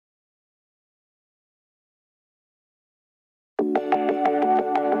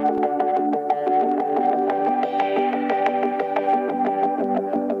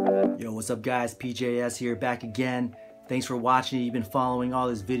What's up guys, PJS here, back again. Thanks for watching. You've been following all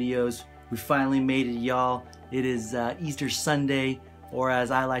these videos. We finally made it, y'all. It is Easter Sunday, or as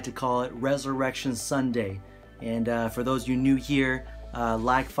I like to call it, Resurrection Sunday. And for those of you new here,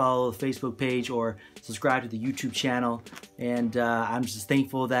 like, follow the Facebook page, or subscribe to the YouTube channel. And I'm just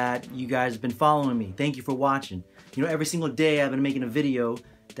thankful that you guys have been following me. Thank you for watching. You know, every single day I've been making a video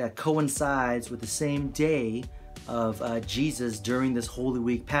that coincides with the same day of Jesus during this Holy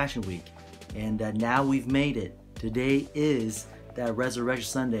Week, Passion Week. And now we've made it. Today is that Resurrection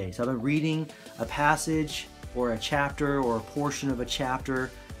Sunday. So I've been reading a passage or a chapter or a portion of a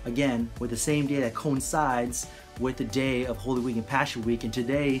chapter, again, with the same day that coincides with the day of Holy Week and Passion Week. And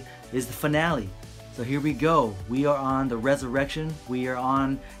today is the finale. So here we go. We are on the resurrection. We are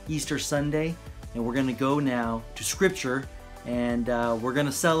on Easter Sunday. And we're going to go now to Scripture. And we're going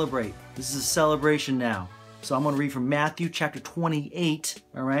to celebrate. This is a celebration now. So I'm going to read from Matthew chapter 28,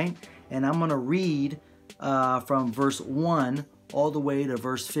 all right? And I'm going to read from verse 1 all the way to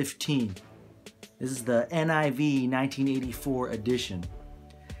verse 15. This is the NIV 1984 edition.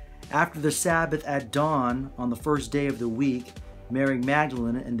 After the Sabbath at dawn on the first day of the week, Mary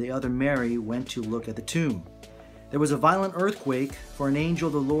Magdalene and the other Mary went to look at the tomb. There was a violent earthquake, for an angel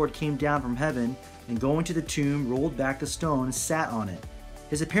of the Lord came down from heaven and going to the tomb rolled back the stone and sat on it.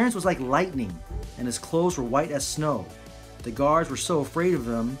 His appearance was like lightning, and his clothes were white as snow. The guards were so afraid of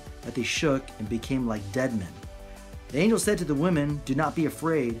him that they shook and became like dead men. The angel said to the women, "Do not be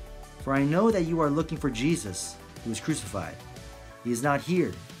afraid, for I know that you are looking for Jesus, who was crucified. He is not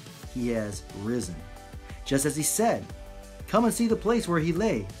here. He has risen, just as he said. Come and see the place where he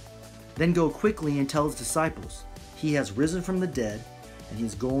lay. Then go quickly and tell his disciples, he has risen from the dead, and he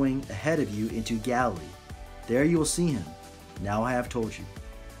is going ahead of you into Galilee. There you will see him. Now I have told you."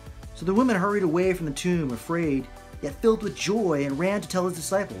 So the women hurried away from the tomb, afraid, yet filled with joy, and ran to tell his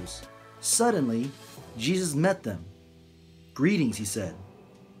disciples. Suddenly, Jesus met them. "Greetings," he said.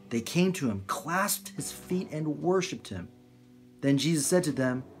 They came to him, clasped his feet, and worshipped him. Then Jesus said to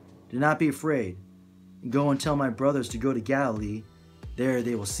them, "Do not be afraid. Go and tell my brothers to go to Galilee. There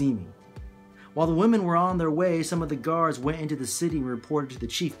they will see me." While the women were on their way, some of the guards went into the city and reported to the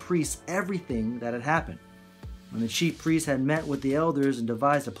chief priests everything that had happened. When the chief priests had met with the elders and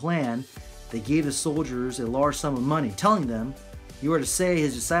devised a plan, they gave the soldiers a large sum of money, telling them, "You are to say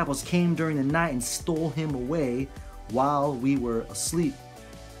his disciples came during the night and stole him away while we were asleep.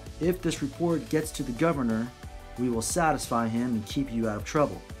 If this report gets to the governor, we will satisfy him and keep you out of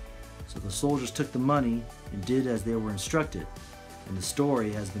trouble." So the soldiers took the money and did as they were instructed. And the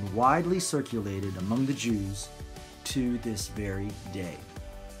story has been widely circulated among the Jews to this very day.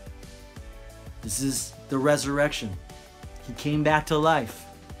 This is the resurrection. He came back to life.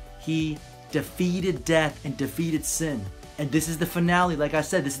 He defeated death and defeated sin. And this is the finale. Like I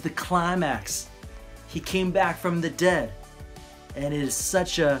said, this is the climax. He came back from the dead. And it is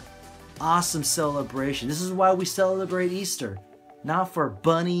such a awesome celebration. This is why we celebrate Easter. Not for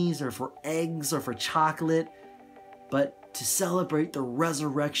bunnies or for eggs or for chocolate, but to celebrate the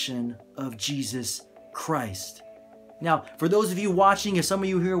resurrection of Jesus Christ. Now, for those of you watching, if some of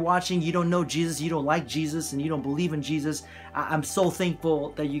you here watching, you don't know Jesus, you don't like Jesus, and you don't believe in Jesus, I'm so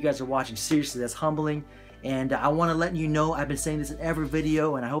thankful that you guys are watching. Seriously, that's humbling. And I want to let you know, I've been saying this in every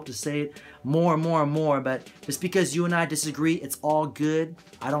video, and I hope to say it more and more and more, but just because you and I disagree, it's all good.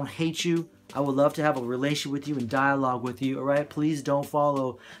 I don't hate you. I would love to have a relationship with you and dialogue with you, all right? Please don't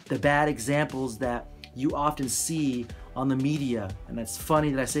follow the bad examples that you often see on the media. And it's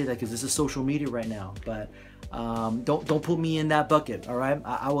funny that I say that because this is social media right now, but don't put me in that bucket, all right?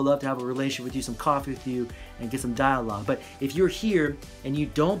 I would love to have a relationship with you, some coffee with you, and get some dialogue. But if you're here and you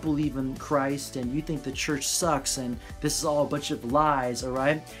don't believe in Christ and you think the church sucks and this is all a bunch of lies, all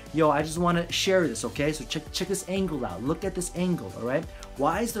right? Yo, I just want to share this, okay? So check this angle out. Look at this angle, all right?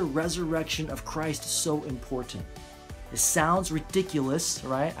 Why is the resurrection of Christ so important? It sounds ridiculous,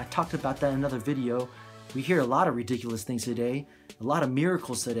 right? I talked about that in another video. We hear a lot of ridiculous things today, a lot of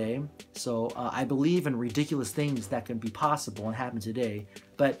miracles today. So I believe in ridiculous things that can be possible and happen today.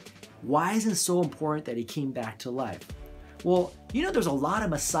 But why is it so important that he came back to life? Well, you know, there's a lot of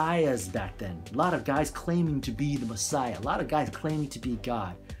messiahs back then. A lot of guys claiming to be the Messiah. A lot of guys claiming to be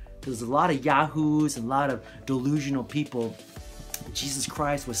God. There's a lot of yahoos and a lot of delusional people. Jesus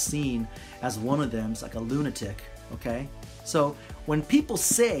Christ was seen as one of them. It's like a lunatic, okay? So when people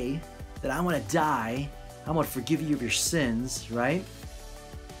say that I'm going to die, I'm going to forgive you of your sins, right?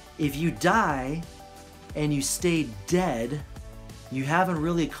 If you die and you stay dead, you haven't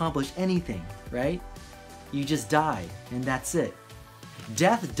really accomplished anything, right? You just died and that's it.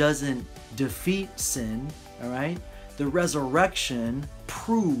 Death doesn't defeat sin, all right? The resurrection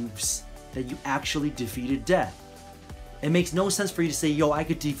proves that you actually defeated death. It makes no sense for you to say, yo, I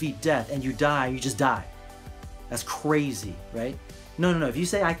could defeat death, and you die, you just die. That's crazy, right? No. If you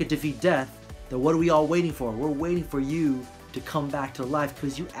say I could defeat death, then what are we all waiting for? We're waiting for you to come back to life,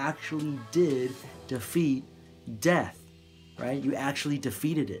 because you actually did defeat death, right? You actually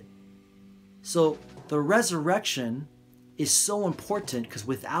defeated it. So the resurrection is so important, because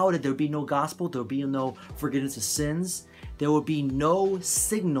without it, there would be no gospel, there would be no forgiveness of sins, there would be no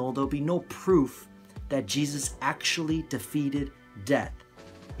signal, there would be no proof that Jesus actually defeated death.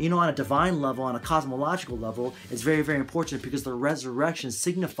 You know, on a divine level, on a cosmological level, it's very, very important, because the resurrection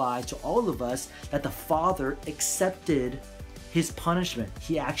signifies to all of us that the Father accepted his punishment.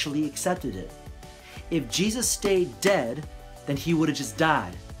 He actually accepted it. If Jesus stayed dead, then he would have just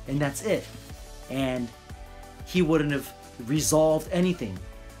died, and that's it. And he wouldn't have resolved anything.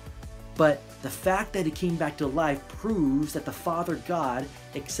 But the fact that he came back to life proves that the Father God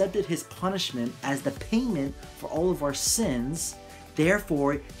accepted his punishment as the payment for all of our sins.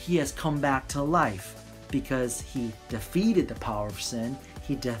 Therefore, he has come back to life, because he defeated the power of sin.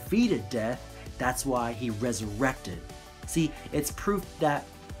 He defeated death. That's why he resurrected. See, it's proof that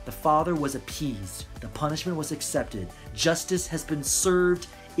the Father was appeased. The punishment was accepted. Justice has been served.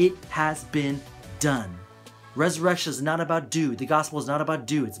 It has been done. Resurrection is not about do. The gospel is not about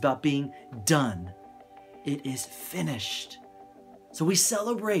do. It's about being done. It is finished. So we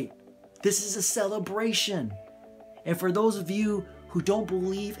celebrate. This is a celebration. And for those of you who don't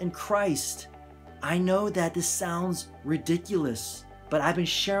believe in Christ, I know that this sounds ridiculous, but I've been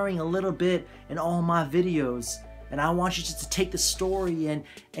sharing a little bit in all my videos, and I want you just to take the story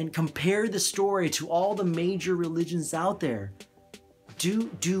and compare the story to all the major religions out there.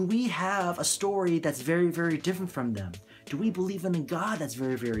 Do we have a story that's very, very different from them? Do we believe in a God that's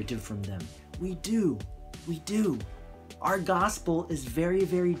very, very different from them? We do. We do. Our gospel is very,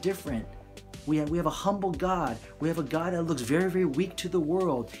 very different. We have a humble God. We have a God that looks very, very weak to the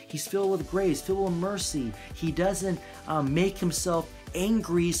world. He's filled with grace, filled with mercy. He doesn't make himself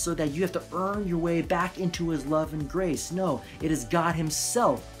angry so that you have to earn your way back into his love and grace. No, it is God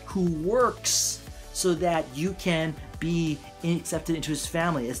himself who works so that you can be accepted into his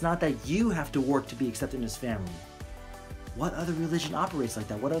family. It's not that you have to work to be accepted in his family. What other religion operates like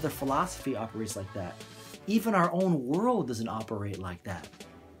that? What other philosophy operates like that? Even our own world doesn't operate like that.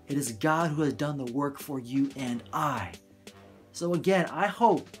 It is God who has done the work for you and I. So again, I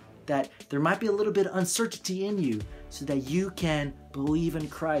hope that there might be a little bit of uncertainty in you so that you can believe in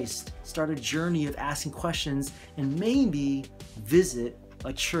Christ, start a journey of asking questions, and maybe visit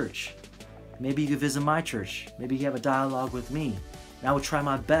a church. Maybe you could visit my church. Maybe you have a dialogue with me. And I will try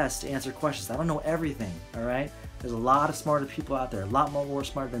my best to answer questions. I don't know everything, all right? There's a lot of smarter people out there, a lot more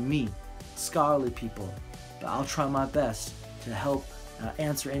smart than me, scholarly people. But I'll try my best to help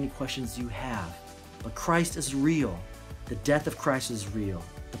answer any questions you have. But Christ is real. The death of Christ is real.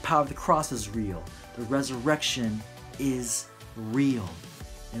 The power of the cross is real. The resurrection is real.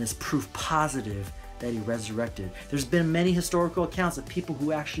 And it's proof positive that he resurrected. There's been many historical accounts of people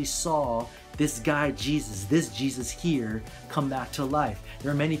who actually saw this guy Jesus, this Jesus here, come back to life.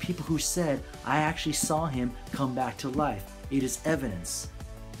 There are many people who said, I actually saw him come back to life. It is evidence.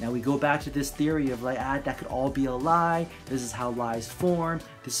 Now we go back to this theory of like, that could all be a lie. This is how lies form.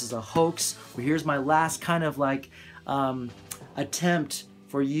 This is a hoax. Well, here's my last kind of like attempt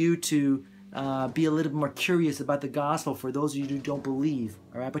for you to be a little bit more curious about the gospel for those of you who don't believe.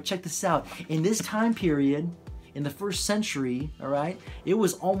 All right, but check this out. In this time period, in the first century, all right, it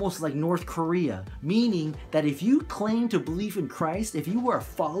was almost like North Korea, meaning that if you claim to believe in Christ, if you were a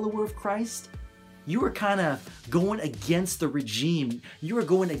follower of Christ, you were kind of going against the regime. You were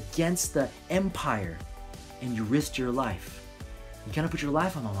going against the empire, and you risked your life. You kind of put your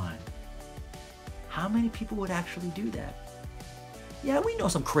life on the line. How many people would actually do that? Yeah, we know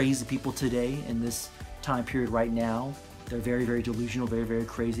some crazy people today in this time period right now. They're very, very delusional, very, very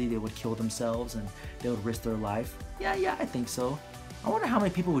crazy. They would kill themselves and they would risk their life. Yeah, I think so. I wonder how many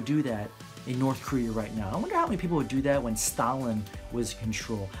people would do that in North Korea right now. I wonder how many people would do that when Stalin was in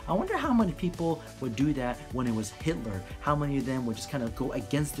control. I wonder how many people would do that when it was Hitler. How many of them would just kind of go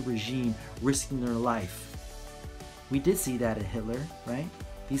against the regime, risking their life? We did see that at Hitler, right?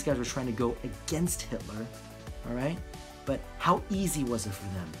 These guys were trying to go against Hitler, all right? But how easy was it for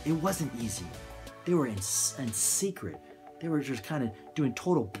them? It wasn't easy. They were in secret. They were just kind of doing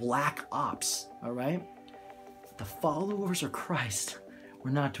total black ops, all right? The followers of Christ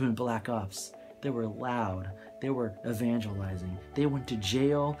were not doing black ops. They were loud. They were evangelizing. They went to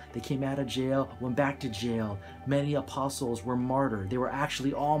jail. They came out of jail, went back to jail. Many apostles were martyred. They were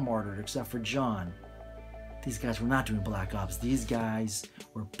actually all martyred except for John. These guys were not doing black ops. These guys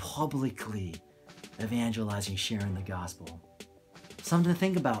were publicly evangelizing, sharing the gospel. Something to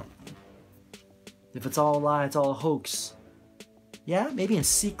think about. If it's all a lie, it's all a hoax. Yeah, maybe in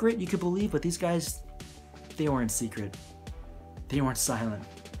secret you could believe, but these guys, they weren't secret. They weren't silent.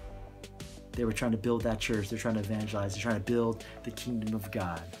 They were trying to build that church. They're trying to evangelize. They're trying to build the kingdom of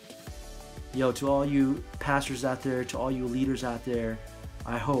God. Yo, to all you pastors out there, to all you leaders out there,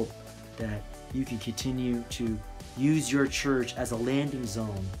 I hope that you can continue to use your church as a landing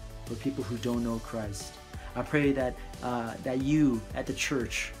zone for people who don't know Christ. I pray that that you at the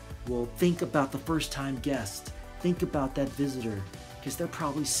church will think about the first-time guest. Think about that visitor, because they're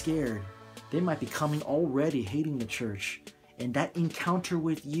probably scared. They might be coming already hating the church, and that encounter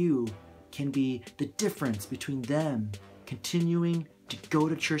with you can be the difference between them continuing to go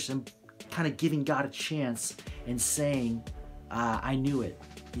to church and kind of giving God a chance and saying, I knew it.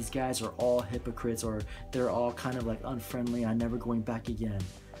 These guys are all hypocrites, or they're all kind of like unfriendly. I'm never going back again.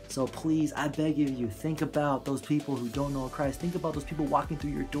 So please, I beg of you, think about those people who don't know Christ. Think about those people walking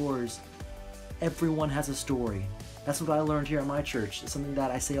through your doors. Everyone has a story. That's what I learned here at my church. It's something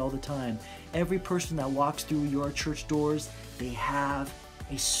that I say all the time. Every person that walks through your church doors, they have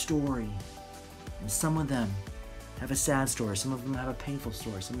a story. And some of them have a sad story. Some of them have a painful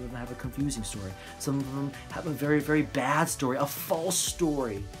story. Some of them have a confusing story. Some of them have a very, very bad story, a false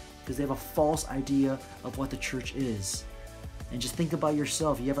story, because they have a false idea of what the church is. And just think about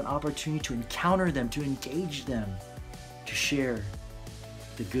yourself. You have an opportunity to encounter them, to engage them, to share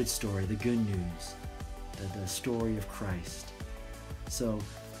the good story, the good news, the story of Christ. So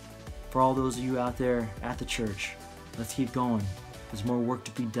for all those of you out there at the church, let's keep going. There's more work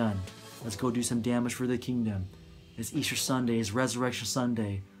to be done. Let's go do some damage for the kingdom. It's Easter Sunday, it's Resurrection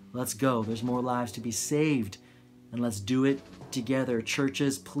Sunday. Let's go. There's more lives to be saved. And let's do it together.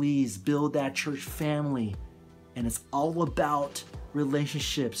 Churches, please build that church family. And it's all about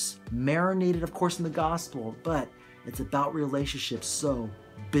relationships, marinated, of course, in the gospel, but it's about relationships. So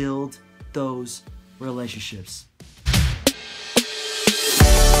build those relationships.